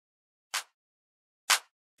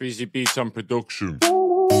Busy Beats on production.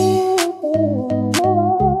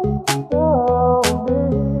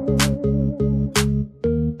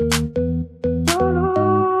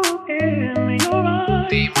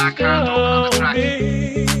 My Karl Durkan on the track.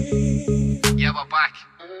 Yeah, we're back.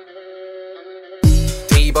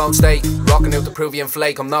 T-bone steak, rocking out the Peruvian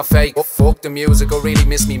flake. I'm not fake. Fuck the music, or really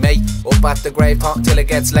miss me, mate. Up at the grave, talking till it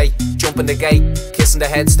gets late. Jumping the gate, kissing the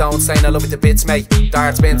headstone, saying I love it to bits, mate.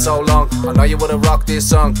 Dart's been so long, I know you would've rocked this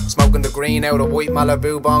song. Smoking the green out of white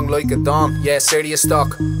Malibu bong like a dawn. Yeah, serious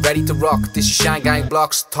stock, ready to rock. This is Shangan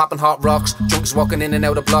blocks, topping hot rocks. Junkies walking in and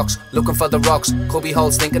out of blocks, looking for the rocks. Cubby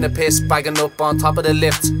holes stinking of piss, bagging up on top of the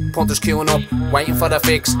lifts. Punters queuing up, waiting for the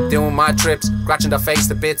fix. Doing my trips, scratching their face,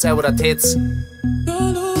 the bits out of their tits. Your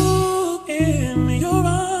look in your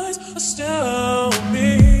eyes astound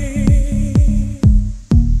me.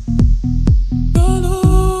 Your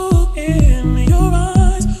look in your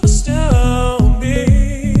eyes astound me.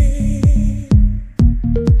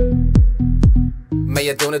 May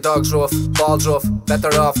you doing the dogs rough, balls rough, better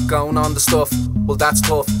off going on the stuff. Well, that's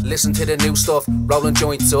tough, listen to the new stuff. Rolling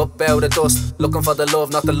joints up out of dust, looking for the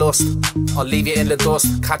love, not the lust. I'll leave you in the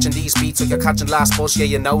dust, catching these beats like you're catching last bus. Yeah,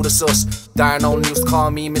 you know the sus. Darren only used to call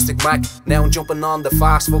me Mystic Mac. Now I'm jumping on the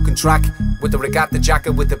fast fucking track, with the regatta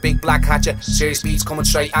jacket, with the big black hatchet. Serious beats coming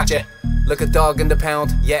straight at you, like a dog in the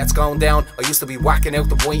pound. Yeah, it's going down. I used to be whacking out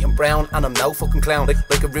the white and brown, and I'm no fucking clown,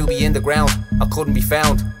 like a ruby in the ground. I couldn't be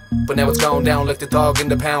found, but now it's going down like the dog in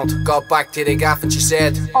the pound. Got back to the gaff and she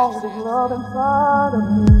said, All this love inside of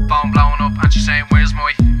me. phone blowing up and she saying, where's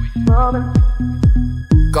my Loving,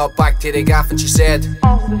 Got back to the gaff and she said,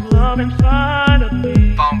 all this love inside of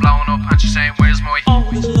me. phone blowing up and she saying, where's my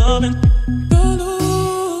Always loving. Your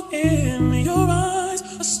look in your eyes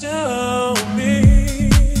astound me.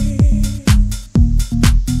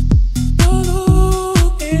 Your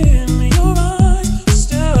look in your eyes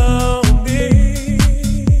astound me.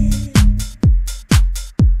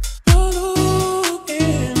 Your look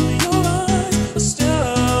in your eyes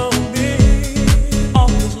astound me.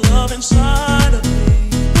 Always love inside of me.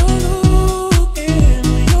 Your look in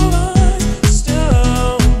your eyes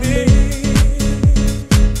astound me.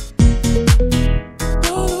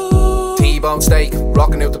 T-bone steak,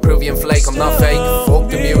 rocking out the Peruvian flake. I'm not fake, fuck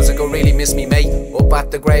the music, or really miss me, mate. Up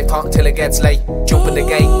at the grave, talking till it gets late. Jumping the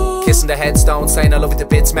gate, kissing the headstone, saying I love it to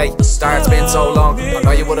bits, mate. Dart's been so long, I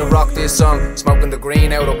know you would've rocked this song. Smoking the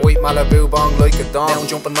green out of white Malibu bong like a dawn. Now I'm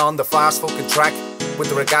jumping on the fast fucking track, with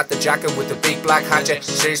the regatta jacket, with the big black hatchet.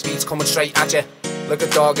 Serious beats coming straight at you, like a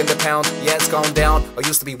dog in the pound. Yeah, it's going down. I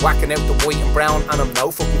used to be whacking out the white and brown, and I'm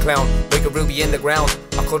no fucking clown, like a ruby in the ground.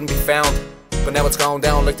 I couldn't be found, but now it's going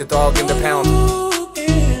down like the dog in the pound. Look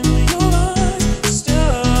in your eyes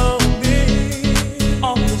astound me.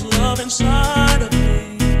 Always love inside of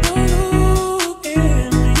me. Your look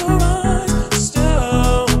in your eyes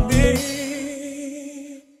astound me.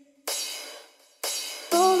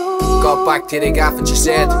 Got back to the gaff and she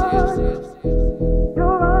said,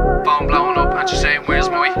 phone blowing up and she saying, where's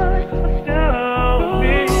my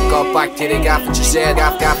Got back to the gaff and she said,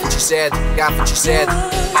 gaff and she said, gaff and she said,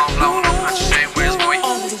 phone blowing up and she saying, where's my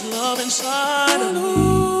Always love inside of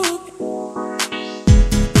me.